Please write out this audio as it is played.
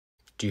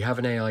Do you have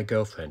an AI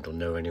girlfriend or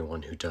know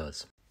anyone who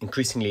does?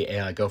 Increasingly,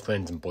 AI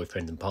girlfriends and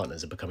boyfriends and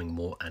partners are becoming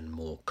more and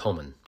more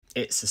common.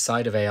 It's a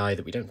side of AI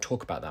that we don't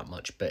talk about that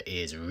much, but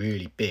is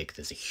really big.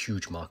 There's a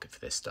huge market for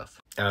this stuff.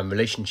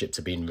 Relationships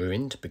are being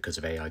ruined because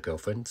of AI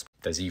girlfriends.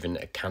 There's even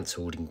a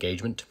cancelled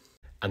engagement.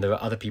 And there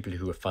are other people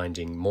who are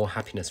finding more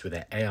happiness with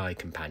their AI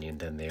companion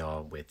than they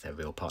are with their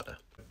real partner.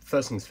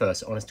 First things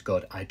first, honest to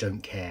God, I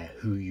don't care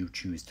who you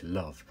choose to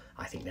love.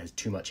 I think there's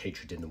too much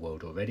hatred in the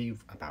world already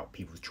about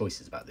people's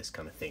choices about this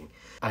kind of thing.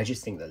 I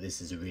just think that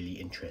this is a really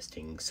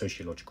interesting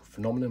sociological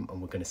phenomenon,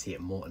 and we're going to see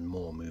it more and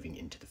more moving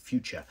into the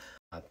future.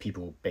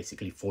 People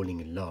basically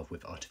falling in love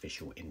with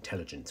artificial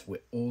intelligence.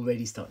 We're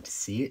already starting to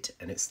see it,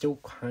 and it's still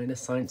kind of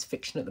science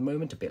fiction at the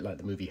moment, a bit like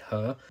the movie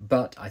Her,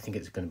 but I think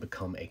it's going to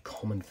become a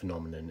common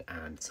phenomenon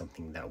and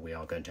something that we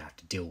are going to have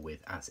to deal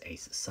with as a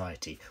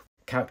society.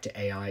 Character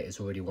AI is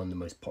already one of the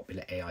most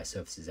popular AI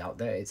services out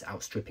there. It's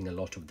outstripping a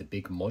lot of the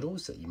big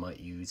models that you might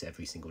use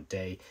every single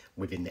day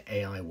within the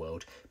AI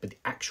world. But the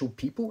actual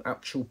people,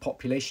 actual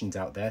populations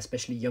out there,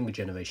 especially younger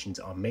generations,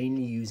 are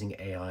mainly using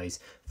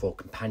AIs for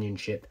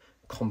companionship,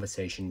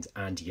 conversations,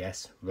 and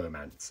yes,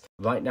 romance.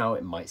 Right now,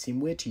 it might seem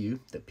weird to you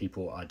that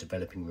people are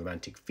developing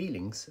romantic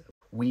feelings.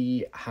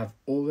 We have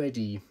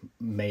already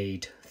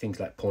made things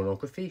like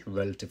pornography a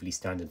relatively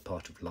standard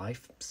part of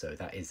life, so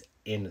that is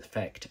in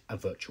effect a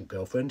virtual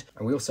girlfriend.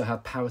 And we also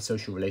have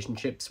parasocial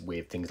relationships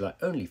with things like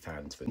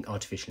OnlyFans.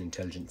 Artificial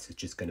intelligence is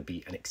just going to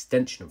be an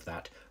extension of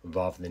that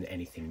rather than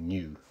anything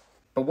new.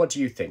 But what do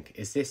you think?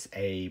 Is this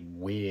a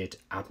weird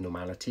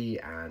abnormality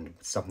and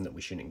something that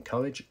we shouldn't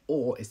encourage?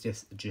 Or is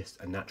this just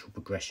a natural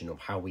progression of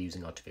how we're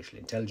using artificial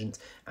intelligence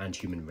and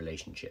human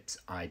relationships?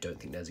 I don't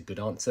think there's a good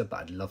answer, but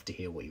I'd love to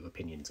hear what your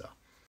opinions are.